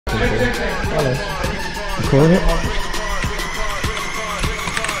Hello. Calling it.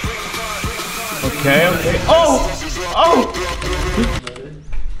 Okay. Oh! Oh!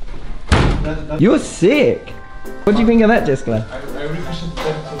 You're sick. What do you think of that, Jessica?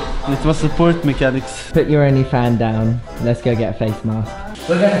 It was support mechanics. Put your only fan down. Let's go get a face mask.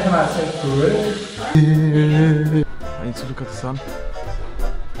 We're gonna come out so rude. I need to look at the sun.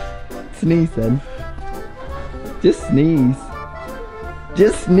 Sneeze then. Just sneeze.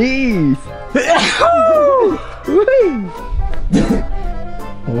 Just sneeze.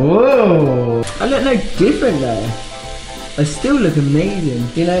 Whoa! I look no different though. I still look amazing.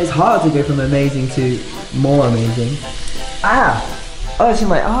 You know, it's hard to go from amazing to more amazing. Ah! Oh, it's in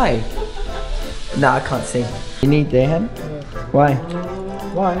my eye. No, I can't see. You need Dahan? Yeah. Why?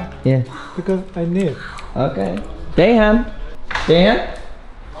 Why? Yeah. Because I need. Okay. Dahan? Dahan?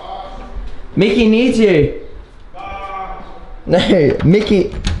 Mickey needs you. No,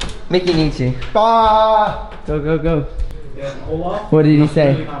 Mickey needs you. Bah! Go, go, go. What did he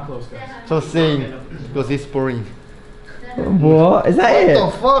say? Just saying, because it's boring. What? Is that it?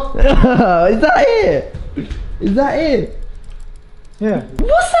 What the fuck? Is that it? Is that it? Yeah.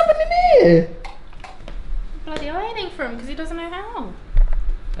 What's happening here? Bloody ironing for him because he doesn't know how.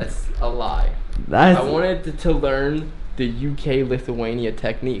 That's a lie. That's I wanted to learn the UK Lithuania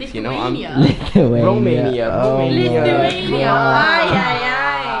techniques. You know, Lithuania? Lithuania. Romania. Oh Romania. Lithuania. Aye, aye,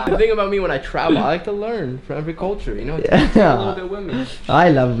 aye. The thing about me when I travel, I like to learn from every culture. You know, it's a little bit with me. I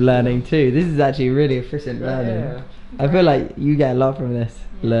love learning too. This is actually really efficient learning. Yeah. I feel like you get a lot from this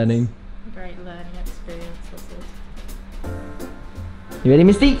learning. Great learning experience. You ready,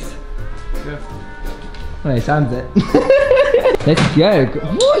 Mystiques? Yeah. Well, it sounds it. Let's go.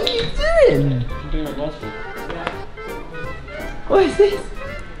 What are you doing? I'm doing my gospel. What is this?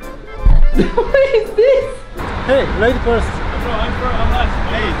 What is this? Hey, lady first. I'm last.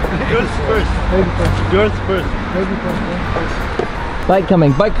 Hey, girls first. Lady first. Girls first. Lady first. Bike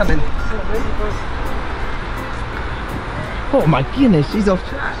coming, bike coming. Lady first. Oh my goodness, she's off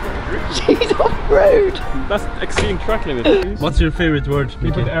track. She's off road. That's exceeding track limit. What's your favorite word?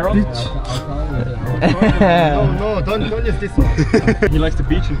 You put arrow? No, don't use this one. He likes the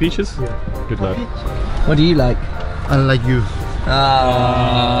beach and beaches? Yeah. Good lad. What do you like? Unlike you.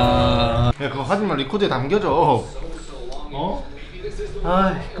 Ah. 야, 그거 하지마. 리코드에 담겨줘. 어?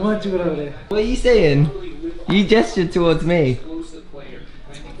 아, 그만 찍으라 그래. What are you saying? You gestured towards me.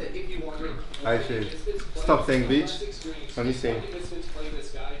 I said, stop saying beach. And he's saying,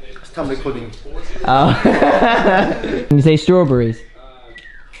 stop recording. Oh. Can you say strawberries?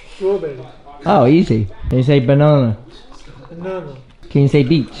 Strawberry. Oh, easy. Can you say banana? No. Can you say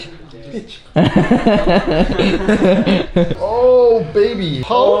beach? Beach. Oh, baby.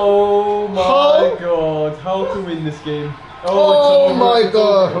 Oh my god. How to win this game? Oh my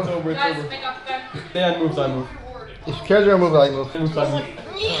god. It's over. Yeah, I move. If casual move, I move. Okay,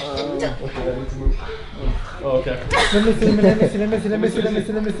 I need to move. Oh, okay. Let me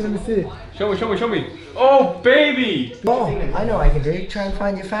see. Show me. Oh, baby! Oh, I know what I can do. Try and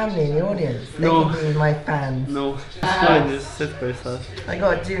find your family in the audience. They can be my fans. No. It's fine, just sit by yourself. I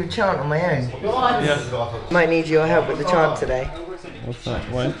gotta do a chant on my own. Yeah. Might need your help with the chant today. What's that?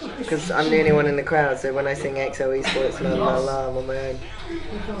 Why? Because I'm the only one in the crowd, so when I sing XO Esports, la la la, I'm on my own.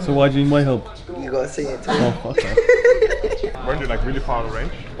 So why do you need my help? You gotta sing it too. Oh, fuck that. Weren't you like really far away?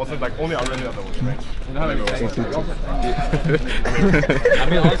 Was it like only Aurelia that was range? I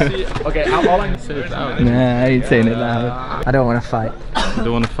mean, honestly, okay, all I can say is loud. Nah, I ain't saying it loud. I don't want to fight. You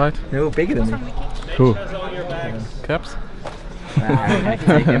don't want to fight? They're all bigger than me. Cool. Caps? Nah, I can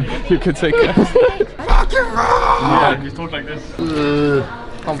take him. You could take caps. Yeah, you talk like this.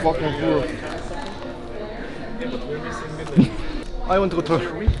 I'm fucking full. I want to go to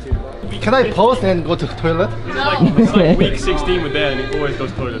toilet. Can I pause and go to the toilet? It's like week 16 with Dan, and he always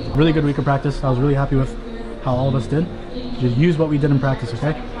goes toilet. Really good week of practice. I was really happy with how all of us did. Just use what we did in practice,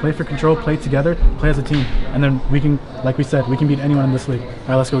 okay? Play for control, play together, play as a team. And then we can, like we said, we can beat anyone in this league. All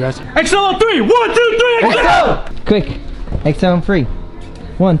right, let's go, guys. XL on 3! 1, 2, 3, XL! Quick, XL on 3.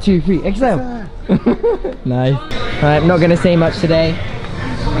 1, 2, 3, XL. Nice. Alright, I'm not gonna say much today.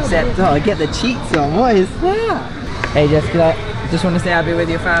 Except, oh, I get the cheats on. What is that? Hey Jessica, just want to say I'll be with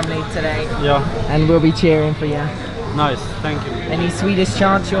your family today. Yeah. And we'll be cheering for you. Nice, thank you. Any Swedish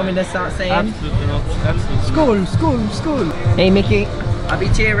chants you want me to start saying? Absolutely not. Absolutely. Skål, skål, skål. Hey Mickey, I'll be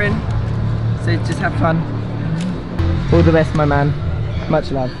cheering. So just have fun. All the best, my man.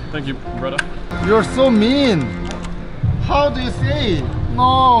 Much love. Thank you, brother. You're so mean. How do you say it?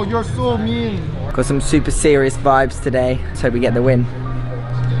 No, you're so mean. Got some super serious vibes today. Let's hope we get the win.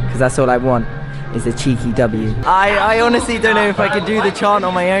 Because that's all I want. is a cheeky W. I honestly don't know if I could do the chant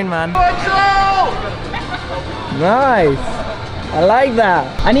on my own, man. Nice. I like that.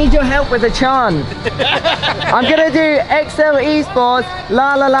 I need your help with the chant. I'm gonna do Excel Esports,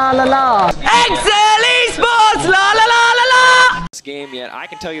 la la la la la. Excel Esports, la la la la la. This game yet, I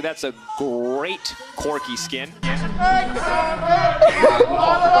can tell you that's a great Corky skin.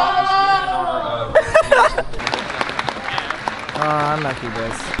 Oh, unlucky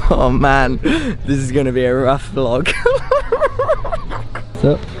boys. Oh man, this is gonna be a rough vlog.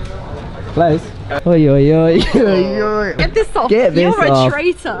 So, close. Oi, oi, oi, oi, oi. Get this off. Get this You're off. a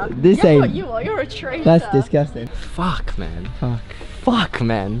traitor. This That's ain't. what you are. You're a traitor. That's disgusting. Fuck, man. Fuck. Fuck,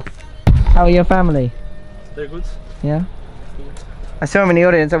 man. How are your family? They're good. Yeah? I saw him in the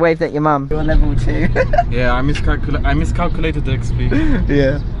audience. I waved at your mum. You're level 2. Yeah, I miscalculated the XP.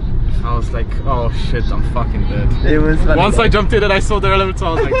 Yeah. I was like, oh shit, I'm fucking dead. It was funny. Once I jumped in and I saw the level 2, I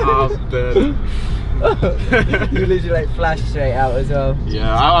was like, oh, I'm dead. You literally like flashed straight out as well.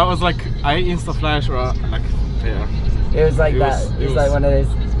 Yeah, I was like, I insta flash or like, yeah. It was like that. It was like one of those.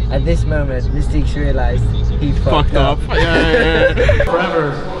 At this moment, Mystiques realised he fucked up. Yeah.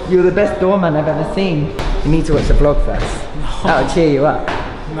 Forever. You're the best doorman I've ever seen. You need to watch the vlog first. That'll cheer you up.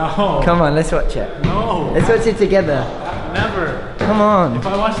 No. Come on, let's watch it. No. Let's watch it together. Never. Come on. If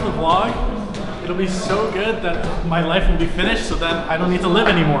I watch the vlog, it'll be so good that my life will be finished, so then I don't need to live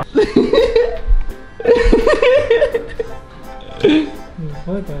anymore.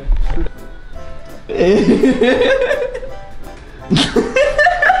 What the?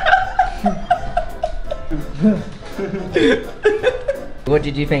 What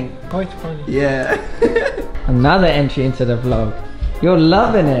did you think? Quite funny. Yeah. Another entry into the vlog. You're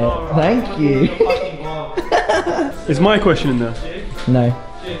loving it. Thank you. Is my question in there? No.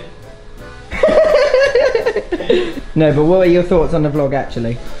 No, but what are your thoughts on the vlog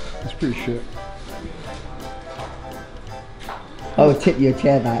actually? It's pretty shit. Oh, tip your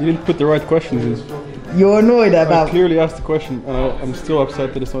chair back. You didn't put the right questions in. You're annoyed I about... clearly asked the question and I'm still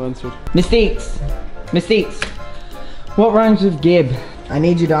upset that it's not answered. Mystiques. Mystiques. What rhymes with Gib? I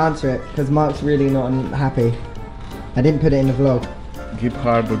need you to answer it because Mark's really not happy. I didn't put it in the vlog. Gib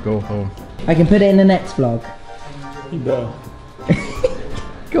hard or go home. I can put it in the next vlog. No.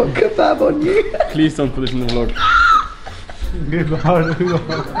 Got kebab on you. Please don't put it in the vlog. Gib hard or go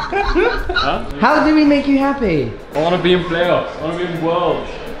home. Huh? How do we make you happy? I want to be in playoffs. I want to be in world.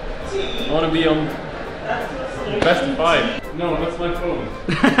 I want to be on best of 5. No, that's my phone.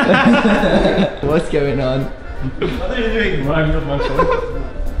 What's going on? What are you doing? Why have you got my phone?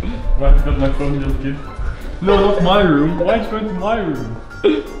 Why have you got my phone, little kid? No, not my room. Why are you going to my room?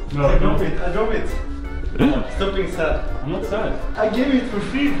 No, I drop it. I drop it. Stop being sad. I'm not sad. I gave it for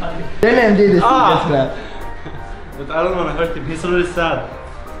free, man. Don't let him do this. Just that. But I don't want to hurt him. He's already sad.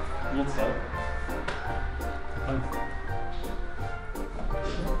 I'm not sad.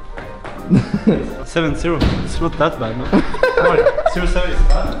 7-0. It's not that bad, no? 0-7 is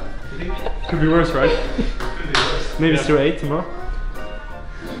bad. Could be worse, right? Maybe 0-8 tomorrow.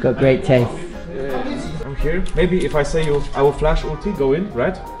 Got great taste. I'm here. Maybe if I say I will flash ulti, go in,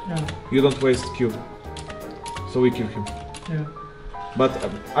 right? Yeah. You don't waste Q. So we kill him. Yeah. But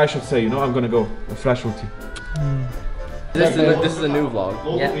I should say, you know, I'm gonna go flash ulti. This is a new vlog.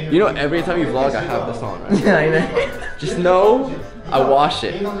 Yeah. You know, every time you vlog, I have this on, right? Yeah, I know. Just know, I wash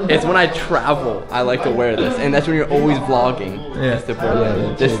it. It's when I travel, I like to wear this. And that's when you're always vlogging. Yeah.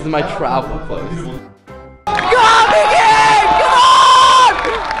 This is my travel clothes. Go!